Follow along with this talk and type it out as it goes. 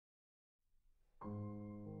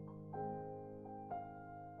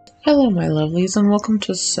Hello my lovelies and welcome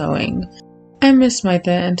to sewing. I'm Miss Maita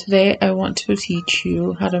and today I want to teach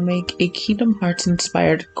you how to make a Kingdom Hearts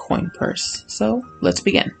inspired coin purse. So let's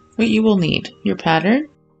begin. What you will need: your pattern,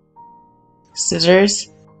 scissors,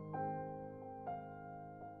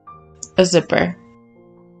 a zipper,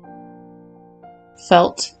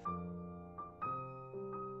 felt,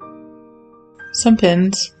 some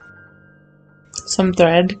pins, some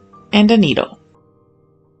thread, and a needle.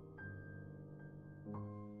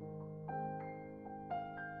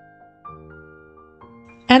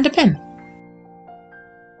 And a pin.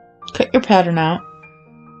 Cut your pattern out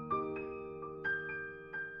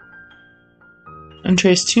and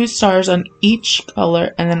trace 2 stars on each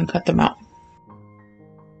color and then cut them out.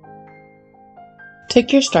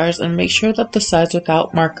 Take your stars and make sure that the sides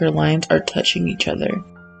without marker lines are touching each other.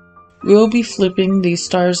 We will be flipping these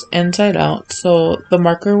stars inside out so the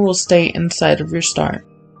marker will stay inside of your star.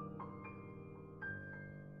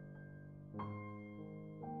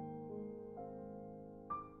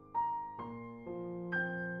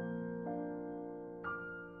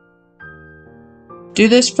 Do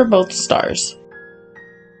this for both stars.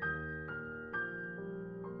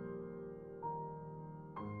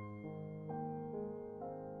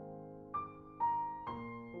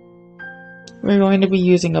 We're going to be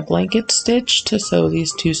using a blanket stitch to sew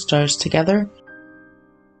these 2 stars together.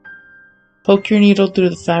 Poke your needle through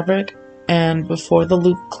the fabric, and before the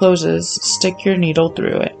loop closes, stick your needle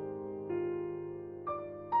through it.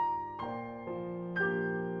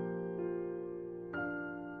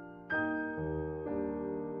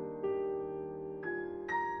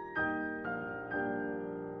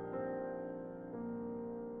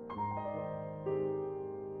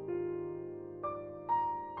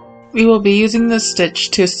 We will be using this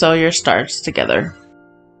stitch to sew your stars together.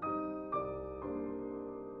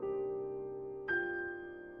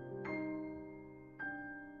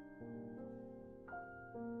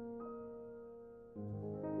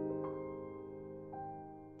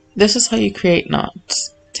 This is how you create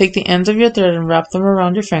knots. Take the ends of your thread and wrap them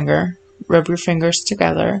around your finger. Rub your fingers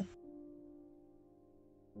together.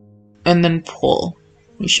 And then pull.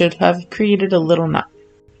 You should have created a little knot.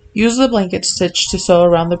 Use the blanket stitch to sew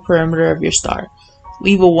around the perimeter of your star.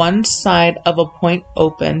 Leave one side of a point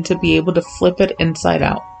open to be able to flip it inside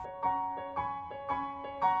out.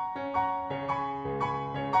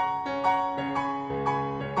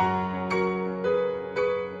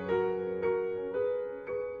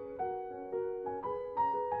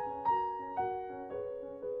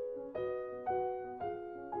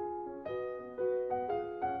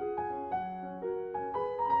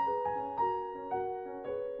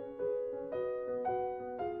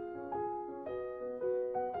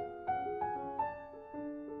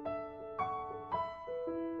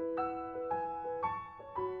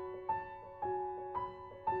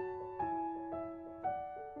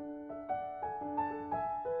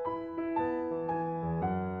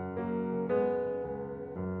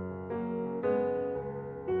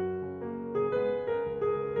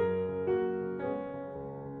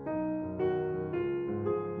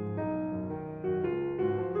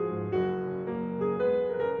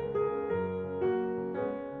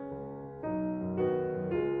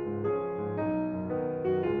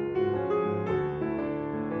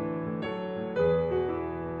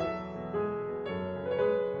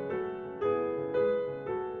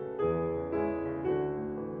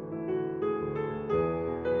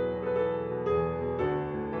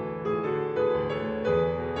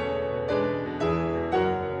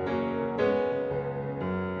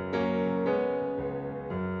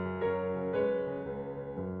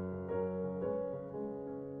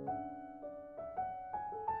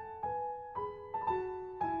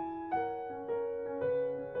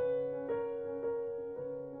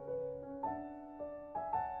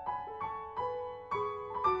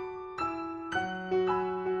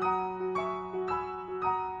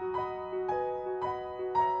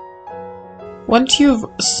 Once you've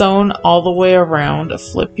sewn all the way around,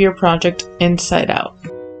 flip your project inside out.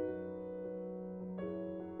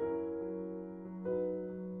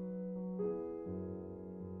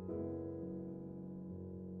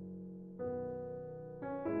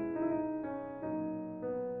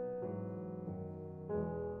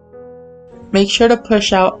 Make sure to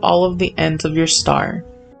push out all of the ends of your star.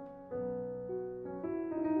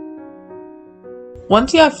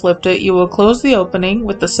 Once you have flipped it, you will close the opening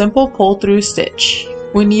with a simple pull-through stitch.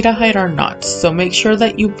 We need to hide our knots, so make sure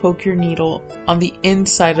that you poke your needle on the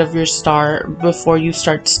inside of your star before you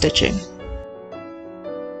start stitching.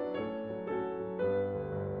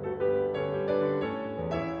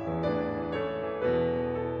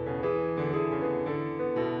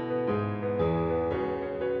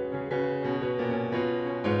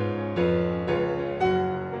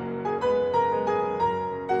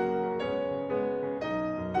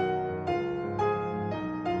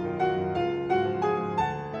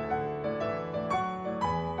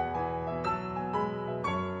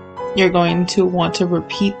 You're going to want to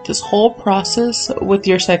repeat this whole process with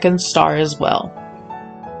your second star as well.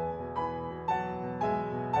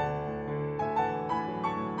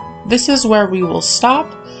 This is where we will stop.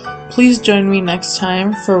 Please join me next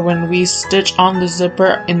time for when we stitch on the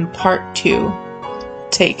zipper in part 2.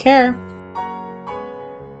 Take care!